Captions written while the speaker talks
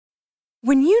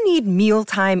When you need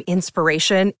mealtime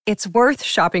inspiration, it's worth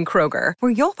shopping Kroger,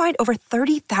 where you'll find over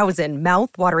 30,000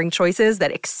 mouth-watering choices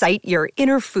that excite your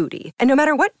inner foodie. And no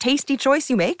matter what tasty choice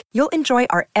you make, you'll enjoy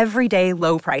our everyday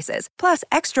low prices, plus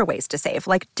extra ways to save,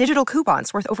 like digital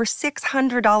coupons worth over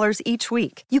 $600 each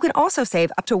week. You can also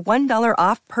save up to $1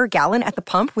 off per gallon at the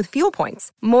pump with fuel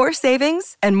points. More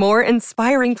savings and more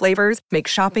inspiring flavors make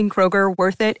shopping Kroger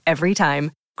worth it every time.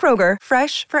 Kroger,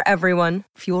 fresh for everyone.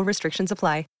 Fuel restrictions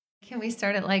apply. Can we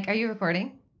start it like, are you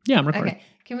recording? Yeah, I'm recording. Okay.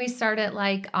 Can we start it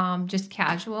like just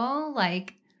casual?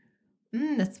 Like,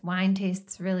 this wine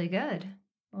tastes really good.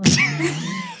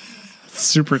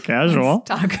 Super casual.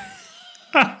 Let's talk.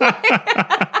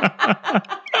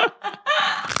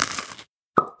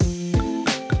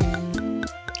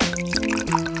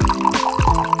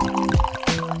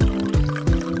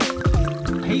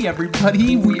 Hey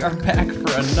everybody, we are back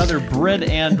for another Bread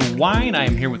and Wine. I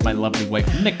am here with my lovely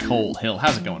wife, Nicole Hill.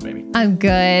 How's it going, baby? I'm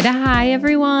good. Hi,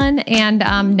 everyone. And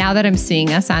now that I'm seeing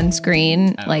us on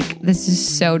screen, this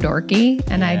is so dorky.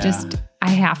 And Yeah. I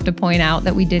have to point out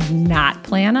that we did not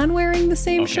plan on wearing the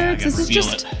same Okay, shirts. I This gotta is reveal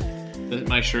just it.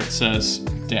 My shirt says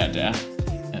Dad,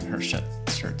 and her shirt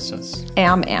says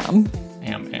am. Am.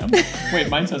 Wait,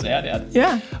 mine says Dad.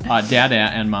 Yeah. Dad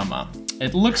and Mama.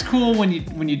 It looks cool when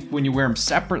you wear them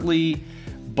separately,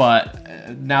 but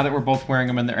now that we're both wearing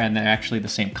them and they're actually the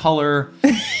same color,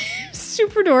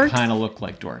 Super dorks. kind of look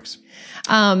like dorks.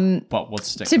 But we'll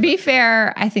stick. To with be it.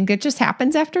 fair, I think it just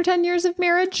happens after 10 years of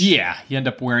marriage. Yeah, you end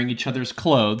up wearing each other's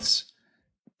clothes,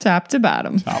 Top to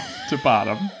bottom. top to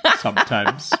bottom.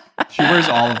 Sometimes she wears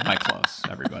all of my clothes.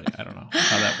 Everybody, I don't know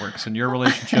how that works in your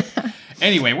relationship.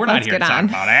 Anyway, we're not Let's here to get talk on.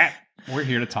 about that. We're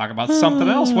here to talk about something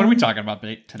else. What are we talking about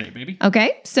today, baby?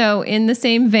 Okay, so in the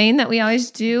same vein that we always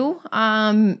do,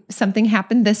 something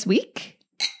happened this week,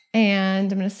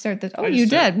 and I'm going to start this. Oh, you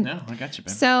did. No, I got you,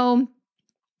 baby. So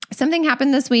something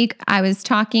happened this week. I was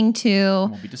talking to,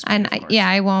 Won't be displayed, of course.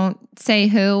 I won't say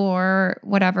who or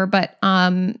whatever, but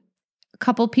a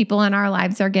couple people in our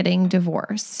lives are getting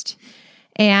divorced,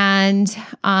 and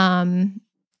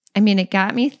it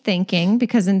got me thinking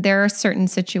because in their certain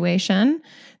situation,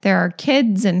 there are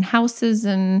kids and houses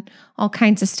and all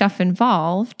kinds of stuff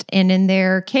involved. And in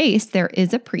their case, there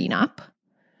is a prenup.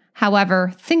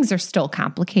 However, things are still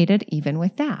complicated even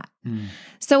with that.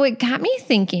 So it got me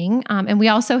thinking, and we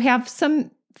also have some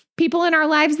people in our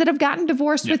lives that have gotten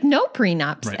divorced with no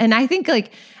prenups. Right. And I think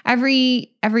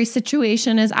every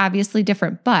situation is obviously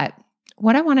different. But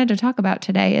what I wanted to talk about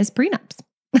today is prenups.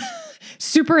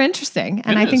 Super interesting.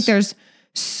 And I think there's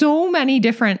so many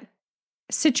different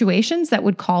situations that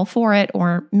would call for it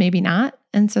or maybe not.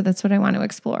 And so that's what I want to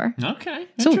explore. Okay,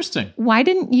 So interesting. why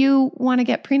didn't you want to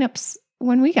get prenups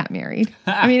when we got married?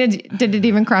 Did it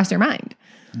even cross your mind?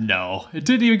 No, it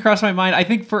didn't even cross my mind. I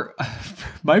think for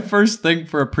my first thing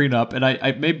for a prenup, and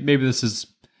I maybe this is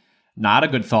not a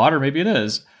good thought, or maybe it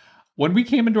is. When we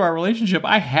came into our relationship,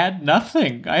 I had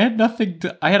nothing. I had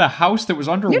a house that was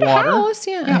underwater. You had a house,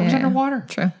 yeah. it was underwater.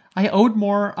 True. I owed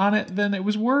more on it than it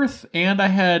was worth, and I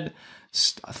had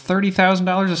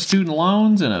 $30,000 of student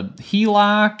loans and a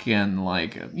HELOC,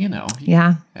 and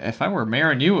Yeah. if I were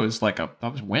marrying you, it was I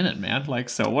was winning, man.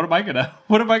 So what am I gonna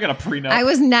prenup? I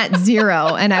was net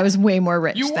zero and I was way more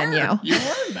rich than you. You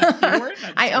were net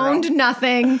I zero. owned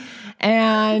nothing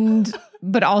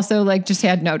but also just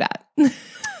had no debt.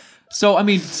 So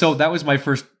that was my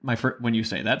first. When you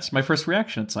say that's my first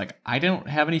reaction, it's I don't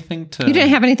have anything to. You didn't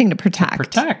have anything to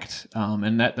protect.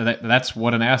 And that's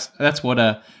what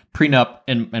a prenup,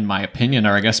 in my opinion,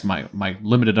 or I guess my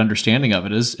limited understanding of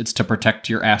it is, it's to protect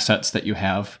your assets that you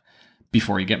have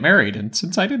before you get married. And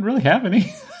since I didn't really have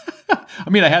any,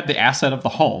 I had the asset of the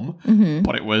home,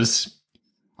 but it was,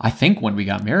 I think when we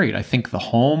got married, I think the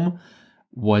home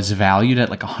was valued at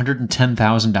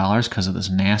 $110,000 because of this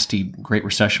nasty Great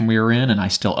Recession we were in, and I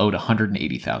still owed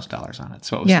 $180,000 on it.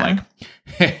 So it was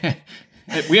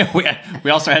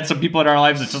we also had some people in our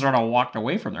lives that just sort of walked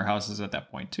away from their houses at that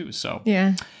point too. So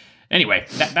Yeah. Anyway,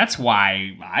 that's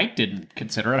why I didn't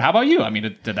consider it. How about you?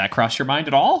 Did that cross your mind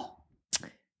at all?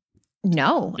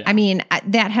 No. Yeah.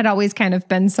 That had always kind of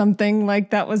been something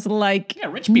that was Yeah,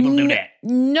 rich people do that.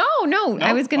 No.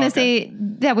 I was going to say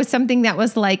that was something that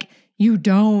was you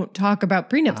don't talk about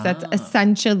prenups. That's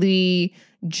essentially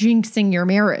jinxing your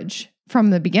marriage from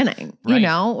the beginning. Right.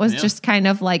 It was just kind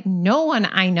of no one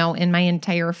I know in my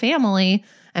entire family.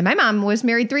 And my mom was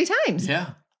married 3 times.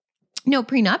 Yeah. No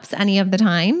prenups any of the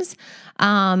times.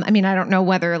 I don't know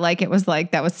whether it was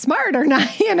that was smart or not.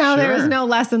 There was no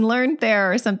lesson learned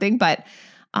there or something. But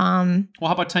well,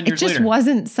 how about 10 years later? It just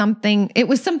wasn't something. It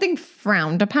was something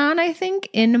frowned upon, I think,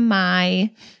 in my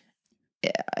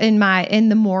in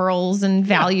the morals and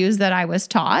values that I was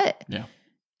taught. Yeah.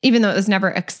 Even though it was never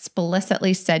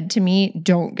explicitly said to me,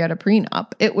 don't get a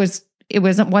prenup. It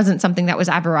wasn't something that was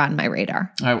ever on my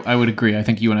radar. I would agree. I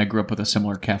think you and I grew up with a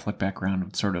similar Catholic background.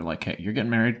 It's sort of like, hey, you're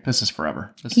getting married. This is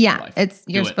forever. This is your life.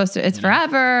 It's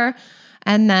forever.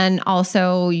 And then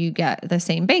also you get the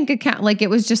same bank account. Like it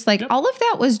was just like, all of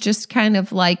that was just kind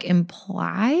of like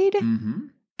implied. Mm-hmm.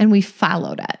 And we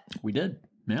followed it. We did.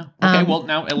 Yeah. Okay. Well,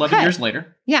 now 11 years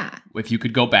later. Yeah. If you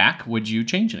could go back, would you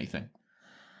change anything?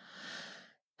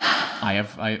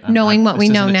 Knowing what we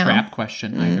know now. This isn't a trap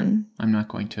question either. I'm not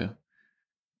going to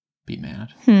be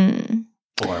mad.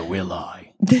 Or will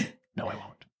I? No, I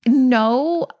won't.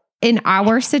 No, in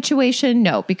our situation,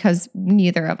 no, because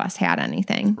neither of us had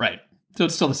anything. Right. So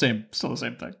it's still the same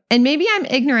thing. And maybe I'm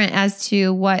ignorant as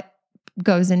to what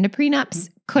goes into prenups.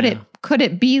 Could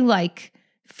it be like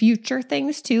future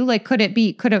things too? Like could a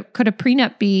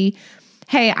prenup be,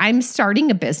 hey, I'm starting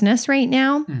a business right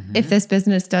now. Mm-hmm. If this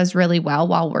business does really well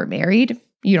while we're married,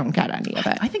 you don't get any of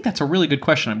it. I think that's a really good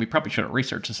question. And we probably should have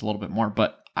researched this a little bit more,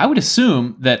 but I would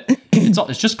assume that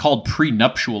it's just called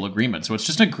prenuptial agreement. So it's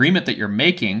just an agreement that you're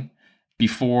making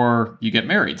before you get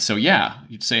married. So yeah,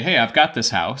 you'd say, hey, I've got this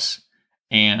house,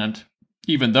 and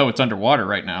even though it's underwater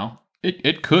right now,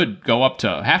 it could go up to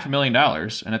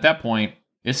 $500,000. And at that point,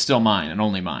 it's still mine and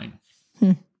only mine.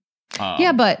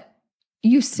 Yeah, but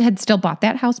you had still bought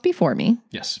that house before me.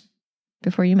 Yes.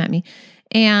 Before you met me.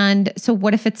 And so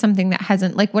what if it's something that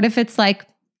hasn't, like, what if it's like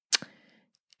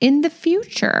in the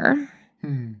future,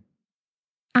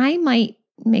 I might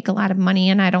make a lot of money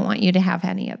and I don't want you to have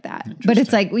any of that. But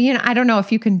it's like, I don't know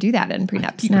if you can do that in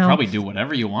prenups. You can probably do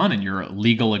whatever you want in your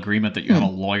legal agreement that you have a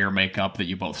lawyer make up that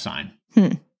you both sign.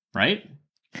 Right?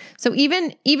 So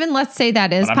even let's say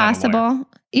that is possible.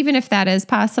 Even if that is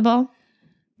possible,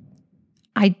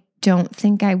 I don't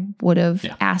think I would have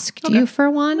asked you for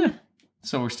one. Yeah.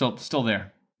 So we're still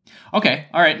there. Okay.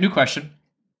 All right. New question.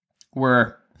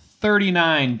 We're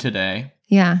 39 today.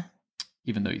 Yeah.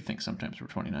 Even though you think sometimes we're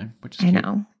 29, which is I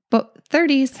know. But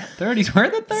 30s. 30s. We're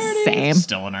the 30s. Same.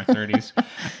 Still in our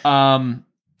 30s.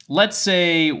 Let's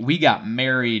say we got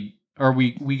married or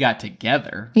we got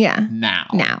together. Yeah.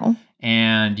 Now.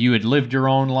 And you had lived your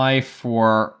own life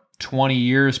for 20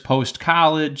 years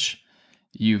post-college.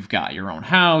 You've got your own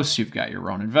house. You've got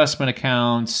your own investment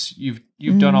accounts. You've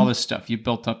done all this stuff. You've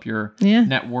built up your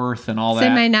net worth and all that. Say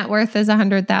my net worth is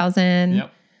 $100,000.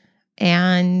 Yep.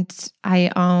 And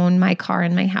I own my car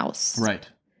and my house. Right.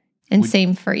 And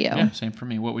same for you. Yeah, same for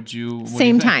me. What do you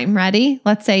same time. Ready?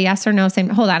 Let's say yes or no. Same.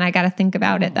 Hold on. I got to think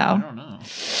about it though. I don't know.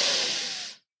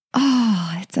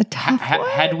 Oh, it's a tough one.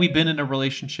 Had we been in a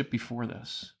relationship before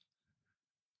this?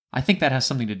 I think that has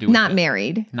something to do with not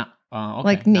married. Not okay.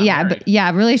 Like not yeah, married. but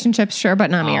yeah, relationships sure, but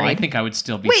not married. I think I would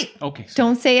still be. Wait. Okay.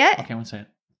 Don't say it. Okay, I won't say it.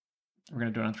 We're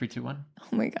gonna do it on 3, 2, 1.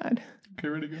 Oh my god. Okay,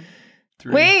 ready to go.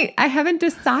 3. Wait, I haven't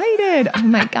decided. Oh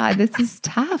my god, this is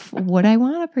tough. Would I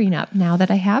want a prenup now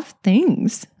that I have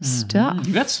things, stuff?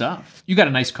 You got stuff. You got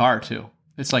a nice car too.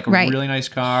 It's like a really nice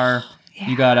car. Yeah.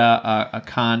 You got a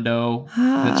condo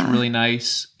that's really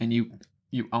nice, and you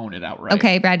own it outright.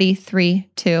 Okay, ready? 3,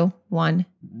 2, 1.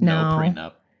 No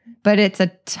prenup. But it's a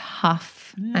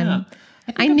tough. Yeah.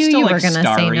 I knew you were going to say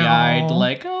no. Starry-eyed,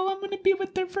 like, oh, I'm going to be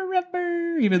with her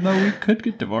forever, even though we could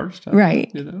get divorced.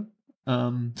 Right. You know.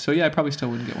 So yeah, I probably still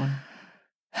wouldn't get one.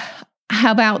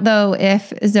 How about though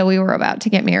if Zoe were about to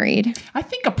get married? I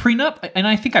think a prenup, and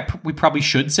I think we probably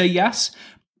should say yes.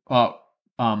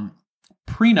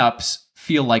 Prenups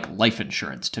feel like life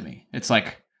insurance to me. It's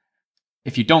like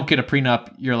if you don't get a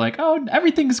prenup, you're like, oh,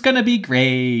 everything's gonna be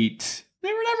great.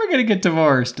 They were never gonna get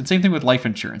divorced. And same thing with life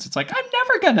insurance. It's like I'm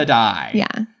never gonna die.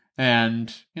 Yeah.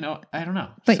 And I don't know.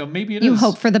 But so maybe you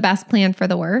hope for the best, plan for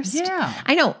the worst. Yeah.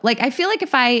 I know. Like I feel like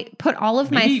if I put all of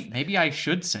maybe I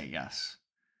should say yes.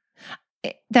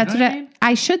 That's what I mean?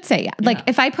 I should say. Yeah. Like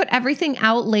if I put everything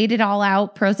out, laid it all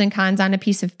out, pros and cons on a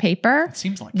piece of paper, it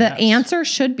seems like the answer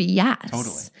should be yes.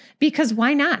 Totally. Because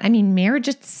why not? I mean, marriage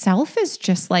itself is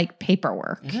just like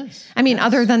paperwork. It is. I mean,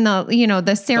 other than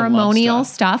the ceremonial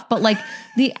stuff, but like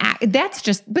that's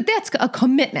a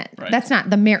commitment. Right. That's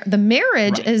not the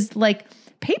marriage is like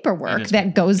paperwork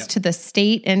that goes to the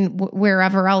state and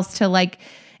wherever else to like,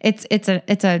 it's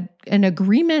an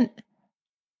agreement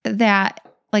that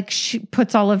like she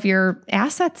puts all of your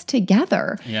assets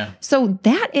together. Yeah. So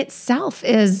that itself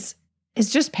is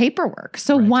just paperwork.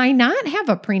 So why not have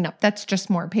a prenup? That's just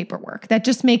more paperwork. That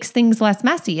just makes things less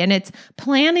messy. And it's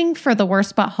planning for the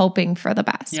worst, but hoping for the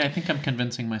best. Yeah, I think I'm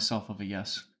convincing myself of a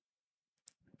yes.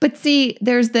 But see,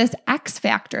 there's this X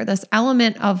factor, this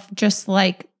element of just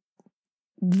like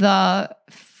the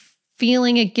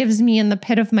feeling it gives me in the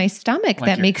pit of my stomach Like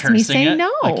that you're makes me cursing say it?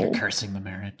 no. Like you're cursing the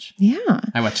marriage. Yeah.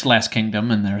 I watched Last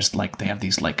Kingdom, and there's like they have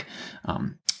these like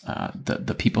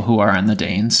the people who are on the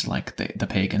Danes, like the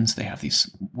pagans. They have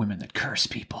these women that curse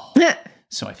people.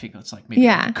 So I think it's like maybe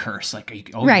like a curse. Like, you're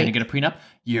gonna get a prenup?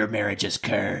 Your marriage is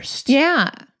cursed. Yeah.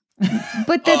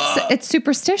 But it's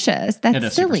superstitious.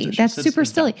 That's silly. Superstitious. That's super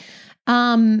silly.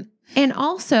 And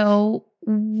also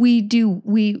we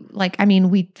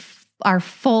are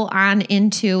full on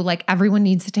into like everyone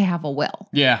needs to have a will.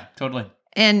 Yeah, totally.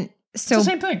 And so it's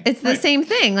the same thing. It's the same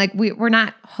thing. Like we're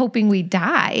not hoping we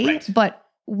die, but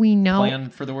we know.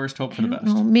 Plan for the worst, hope for the best.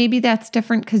 Well, maybe that's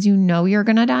different because you know you're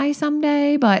going to die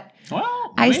someday, but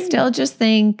I still just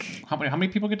think. How many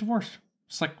people get divorced?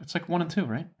 It's like 1 and 2,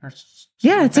 right?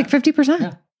 Yeah, it's like 50%.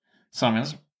 Yeah. So I mean,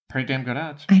 that's pretty damn good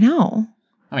odds. I know.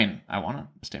 I mean, I want to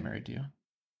stay married to you.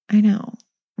 I know.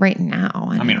 Right now.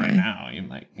 Anyway. I mean, right now, you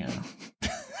might,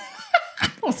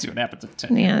 we'll see what happens in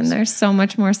 10 years. Man, there's so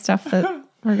much more stuff that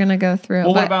we're going to go through.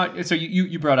 Well, what about, so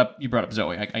you brought up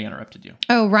Zoe. I interrupted you.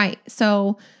 Oh, right.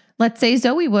 So let's say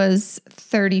Zoe was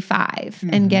 35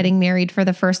 and getting married for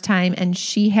the first time, and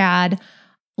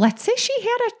let's say she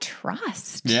had a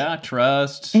trust. Yeah,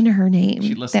 trust. In her name.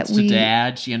 She listens to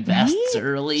dad. She invests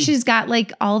early. She's got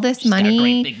like all this money. Got a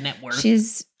great big net worth.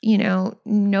 She's, no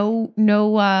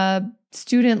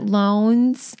student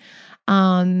loans.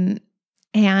 And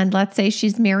let's say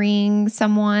she's marrying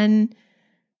someone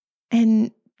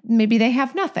and maybe they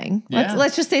have nothing. Yeah.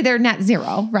 Let's just say they're net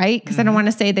zero, right? Because I don't want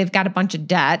to say they've got a bunch of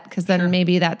debt, because then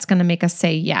maybe that's going to make us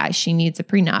say, yeah, she needs a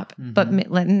prenup. But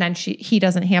and then he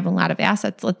doesn't have a lot of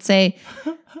assets. Let's say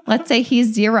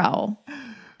he's zero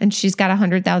and she's got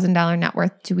 $100,000 net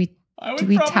worth. Do we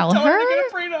tell her? To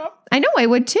get a prenup. I know, I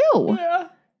would too. Yeah.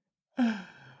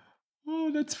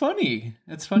 Oh, that's funny.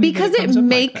 It's funny because it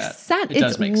makes sense.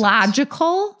 It's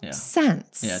logical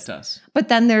sense. Yeah, it does. But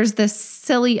then there's this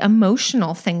silly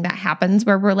emotional thing that happens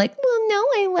where we're like, well, no,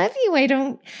 I love you.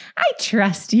 I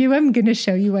trust you. I'm going to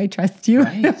show you I trust you.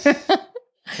 Right.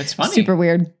 It's funny. Super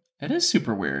weird. It is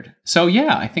super weird. So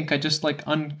yeah, I think I just like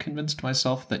unconvinced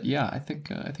myself that I think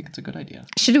it's a good idea.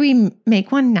 Should we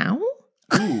make one now?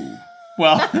 Ooh.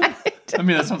 Well, I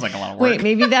mean, that sounds like a lot of work. Wait,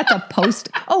 maybe that's a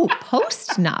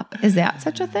post-nup. Is that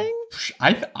such a thing?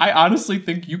 I honestly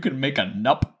think you can make a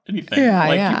nup anything.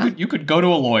 Yeah, You could go to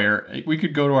a lawyer. We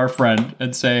could go to our friend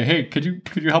and say, hey, could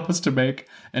you help us to make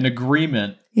an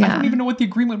agreement? Yeah. I don't even know what the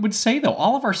agreement would say, though.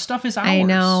 All of our stuff is ours. I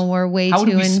know. We're way How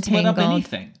too do we entangled. split up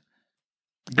anything?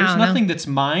 There's nothing that's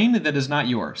mine that is not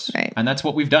yours. Right. And that's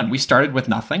what we've done. We started with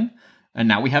nothing, and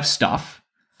now we have stuff.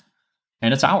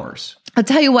 And it's ours. I'll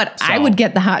tell you what, I would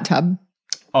get the hot tub.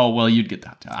 Oh, well, you'd get the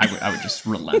hot tub. I would just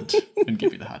relent and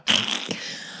give you the hot tub.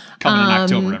 Coming in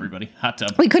October, everybody. Hot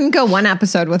tub. We couldn't go one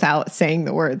episode without saying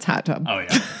the words hot tub. Oh,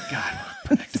 yeah. God,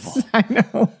 predictable. I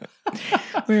know.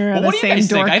 Well, what do you guys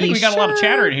think? I think we got a lot of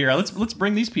chatter in here. Let's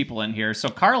bring these people in here. So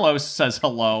Carlos says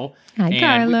hello. Hi,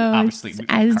 Carlos. Obviously, we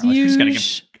as Carlos. We just got to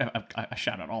usual. give a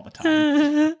shout out all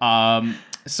the time.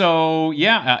 So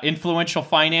yeah, Influential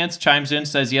Finance chimes in,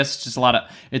 says yes, it's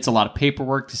a lot of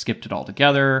paperwork. They skipped it all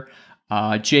together.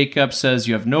 Jacob says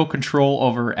you have no control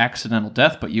over accidental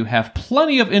death, but you have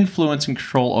plenty of influence and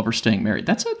control over staying married.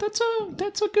 That's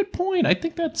a good point. I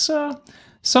think that's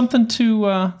something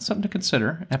to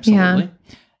consider. Absolutely.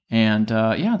 Yeah.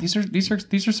 And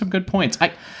these are some good points.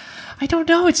 I don't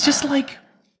know. It's just like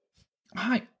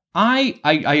I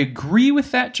agree with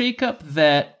that, Jacob,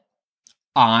 that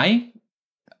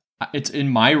it's in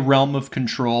my realm of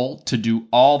control to do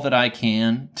all that I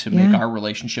can to make our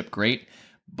relationship great,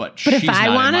 but she's not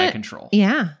in my control.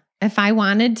 Yeah. If I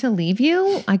wanted to leave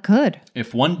you, I could.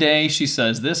 If one day she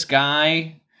says, this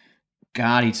guy,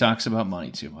 God, he talks about money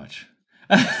too much.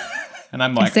 And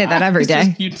I'm like, I say that every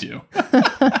day. You do.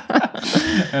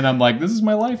 And I'm like, this is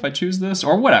my life. I choose this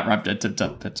or whatever.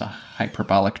 It's a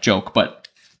hyperbolic joke, but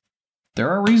there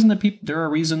are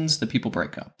reasons that people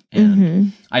break up.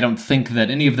 And I don't think that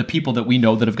any of the people that we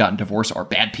know that have gotten divorced are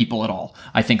bad people at all.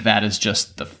 I think that is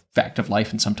just the fact of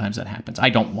life, and sometimes that happens. I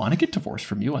don't want to get divorced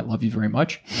from you. I love you very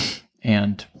much.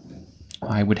 And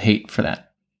I would hate for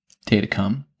that day to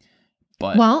come.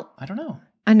 But I don't know.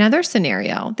 Another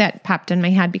scenario that popped in my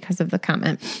head because of the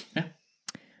comment. Yeah.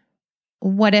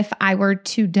 What if I were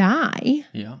to die?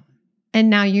 Yeah. And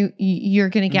now you're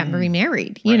going to get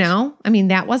remarried, you know? I mean,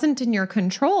 that wasn't in your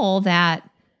control that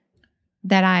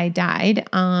I died.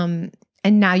 And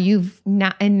now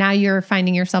you're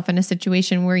finding yourself in a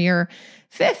situation where you're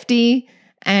 50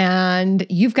 and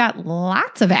you've got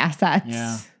lots of assets.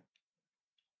 Yeah.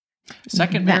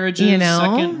 Second marriages,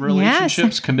 second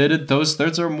relationships, committed.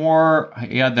 Those are more.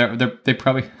 Yeah, they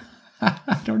probably.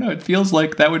 I don't know. It feels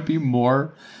like that would be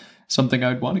more something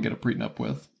I'd want to get a prenup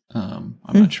with. I'm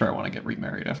not sure I want to get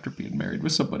remarried after being married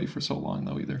with somebody for so long,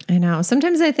 though, either. I know.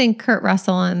 Sometimes I think Kurt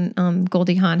Russell and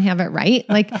Goldie Hawn have it right.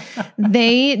 Like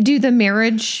they do the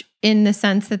marriage in the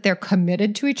sense that they're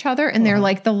committed to each other and they're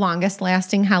like the longest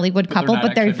lasting Hollywood couple,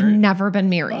 but they've never been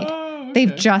married. Oh, okay.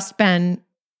 They've just been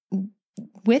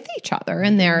with each other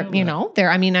and they're,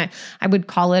 I mean, I would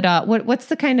call it what's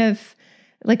the kind of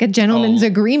like a gentleman's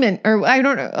agreement, or I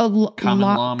don't know, common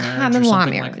law marriage common or law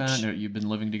something marriage. Like that. You've been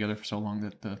living together for so long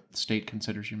that the state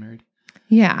considers you married.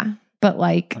 Yeah, but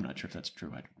like I'm not sure if that's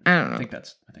true. I don't know. I think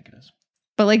it is.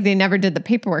 But like they never did the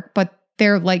paperwork, but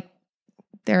they're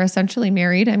essentially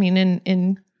married. I mean,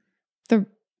 in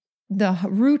the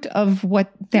root of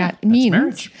what that means,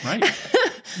 marriage, right?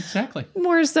 Exactly.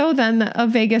 More so than a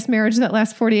Vegas marriage that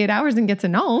lasts 48 hours and gets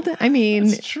annulled. I mean,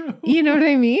 that's true. You know what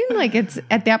I mean? Like it's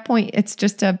at that point, it's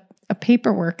just a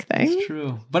paperwork thing. That's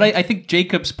true. But I think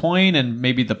Jacob's point, and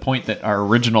maybe the point that our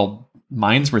original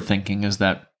minds were thinking, is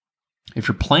that if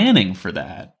you're planning for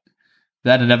that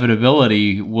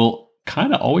inevitability will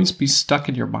kind of always be stuck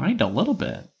in your mind a little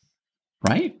bit,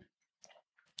 right?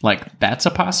 Like that's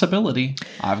a possibility.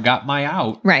 I've got my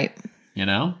out. Right.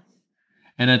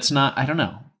 And it's not, I don't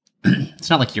know.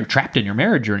 It's not like you're trapped in your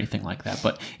marriage or anything like that.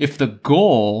 But if the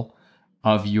goal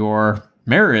of your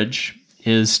marriage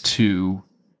is to,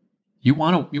 you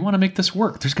want to make this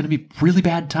work, there's going to be really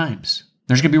bad times.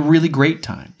 There's going to be really great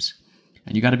times.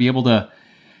 And you got to be able to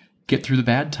get through the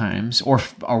bad times or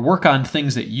work on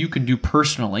things that you can do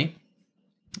personally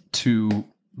to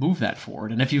move that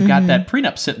forward. And if you've got that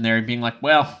prenup sitting there and being like,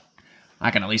 well,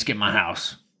 I can at least get my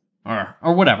house or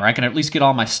whatever. I can at least get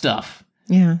all my stuff.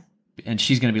 Yeah. And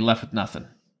she's going to be left with nothing.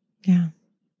 Yeah.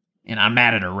 And I'm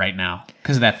mad at her right now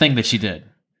because of that thing that she did.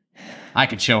 I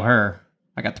could show her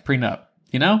I got the prenup,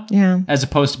 Yeah. As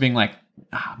opposed to being like,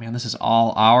 man, this is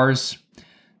all ours.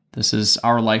 This is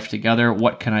our life together.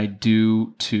 What can I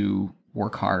do to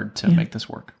work hard to make this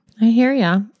work? I hear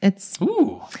ya. It's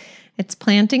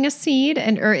planting a seed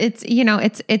or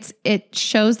it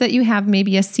shows that you have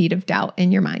maybe a seed of doubt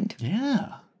in your mind.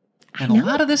 Yeah. And a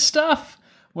lot of this stuff,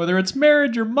 whether it's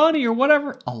marriage or money or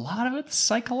whatever, a lot of it's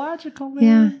psychological,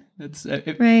 man. Yeah.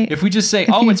 Right. If we just say,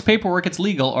 it's paperwork, it's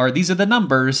legal, or these are the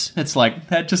numbers, it's like,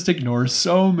 that just ignores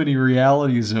so many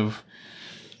realities of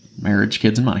marriage,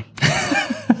 kids, and money.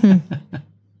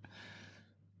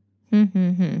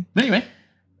 Anyway,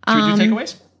 should we do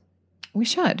takeaways? We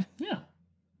should. Yeah.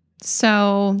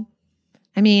 So,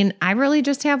 I mean, I really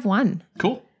just have one.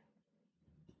 Cool.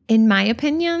 In my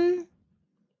opinion,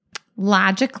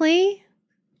 logically,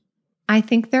 I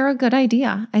think they're a good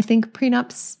idea. I think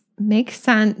prenups make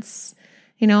sense.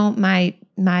 My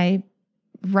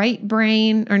right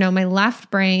brain, my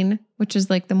left brain, which is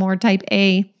like the more type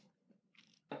A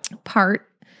part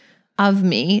of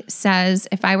me, says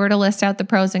if I were to list out the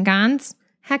pros and cons,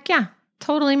 heck yeah,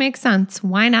 totally makes sense.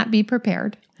 Why not be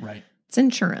prepared? Right. It's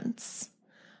insurance.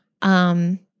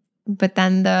 But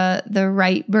then the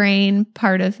right brain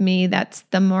part of me, that's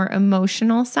the more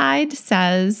emotional side,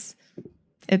 says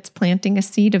it's planting a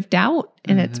seed of doubt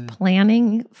and it's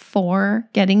planning for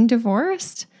getting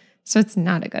divorced. So it's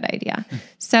not a good idea.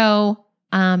 So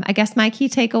I guess my key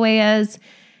takeaway is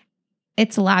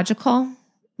it's logical,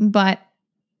 but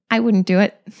I wouldn't do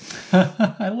it.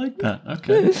 I like that.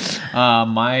 Okay.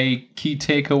 My key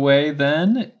takeaway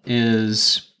then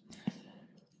is,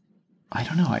 I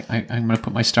don't know. I'm going to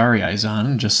put my starry eyes on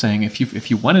and just saying,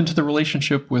 if you went into the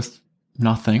relationship with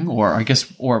nothing, or I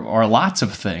guess, or lots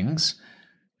of things,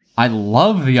 I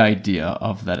love the idea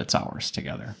of that it's ours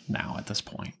together now at this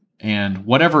point. And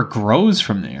whatever grows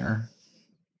from there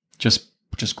just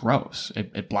grows.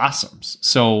 It blossoms.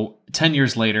 So 10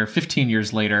 years later, 15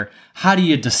 years later, how do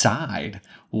you decide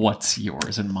what's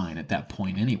yours and mine at that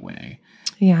point anyway?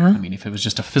 Yeah. I mean, if it was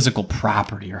just a physical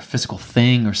property or a physical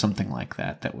thing or something like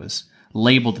that was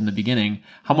labeled in the beginning,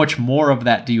 how much more of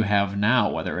that do you have now,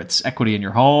 whether it's equity in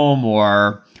your home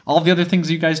or all of the other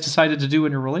things you guys decided to do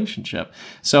in your relationship?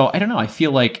 So I don't know. I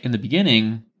feel like in the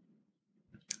beginning,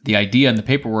 the idea and the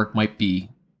paperwork might be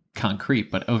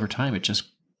concrete, but over time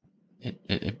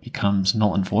it becomes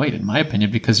null and void, in my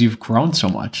opinion, because you've grown so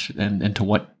much and into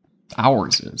what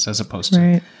ours is as opposed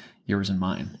to yours and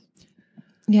mine.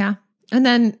 Yeah. And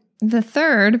then the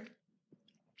third,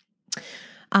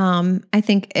 I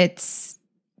think it's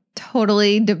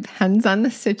totally depends on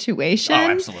the situation.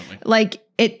 Oh, absolutely. Like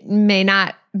it may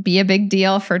not be a big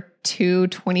deal for two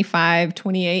 25,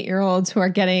 28-year-olds who are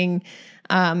getting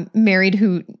married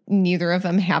who neither of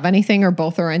them have anything or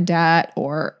both are in debt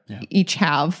or each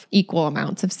have equal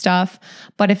amounts of stuff.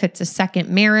 But if it's a second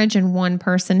marriage and one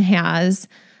person has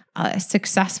a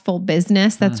successful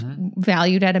business that's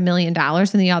valued at $1 million and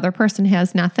the other person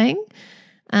has nothing,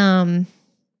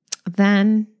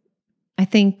 then I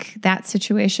think that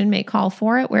situation may call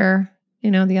for it where,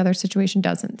 the other situation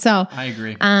doesn't. So I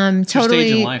agree. Totally.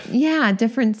 Stage in life. Yeah.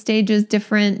 Different stages,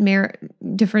 different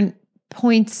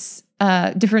points,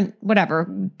 different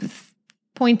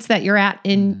points that you're at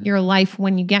in your life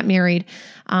when you get married.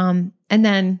 And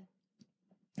then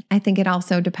I think it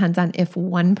also depends on if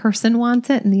one person wants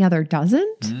it and the other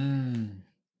doesn't,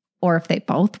 or if they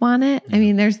both want it. I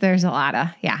mean, there's a lot of,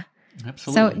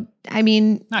 Absolutely. So, I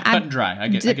mean, not cut and dry. I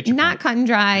get your not point. cut and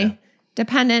dry. Yeah.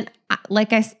 Dependent.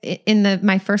 Like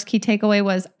my first key takeaway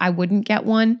was I wouldn't get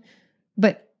one,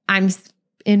 but I'm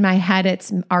in my head,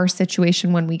 it's our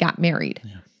situation when we got married.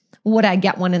 Yeah. Would I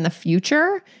get one in the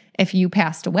future if you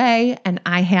passed away and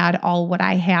I had all what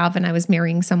I have and I was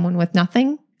marrying someone with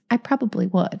nothing? I probably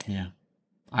would. Yeah.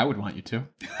 I would want you to.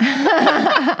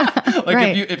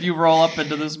 Right. if you roll up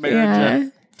into this marriage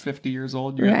at 50 years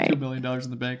old, you got $2 million in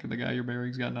the bank and the guy you're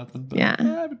marrying's got nothing. But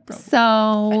I would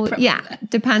probably,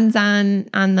 depends on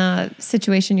the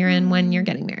situation you're in when you're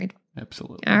getting married.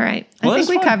 Absolutely. All right. I think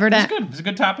we covered it. Good. It's a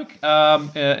good topic.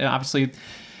 Obviously,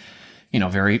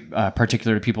 very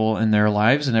particular to people in their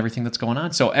lives and everything that's going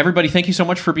on. So everybody, thank you so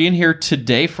much for being here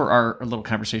today for our little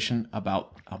conversation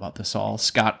about this all.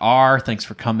 Scott R., thanks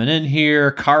for coming in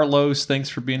here. Carlos, thanks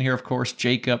for being here. Of course,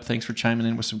 Jacob, thanks for chiming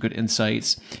in with some good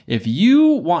insights. If you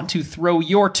want to throw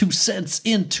your 2 cents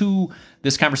into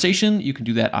this conversation, you can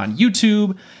do that on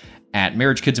YouTube at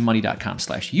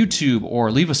marriagekidsandmoney.com/YouTube,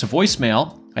 or leave us a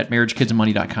voicemail at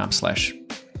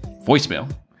marriagekidsandmoney.com/voicemail,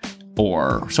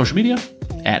 or social media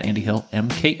at Andy Hill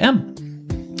MKM,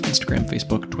 Instagram,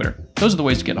 Facebook, Twitter. Those are the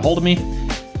ways to get a hold of me.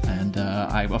 And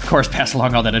I, of course, pass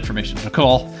along all that information to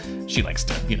Nicole. She likes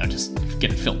to, just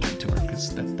get it filtered to her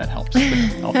because that helps.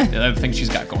 All the other things she's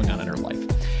got going on in her life.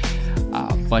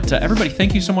 But everybody,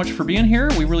 thank you so much for being here.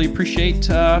 We really appreciate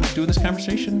doing this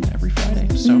conversation every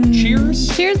Friday. So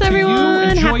cheers. Cheers,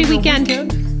 everyone. Happy weekend.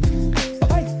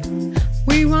 Bye-bye.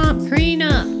 We want free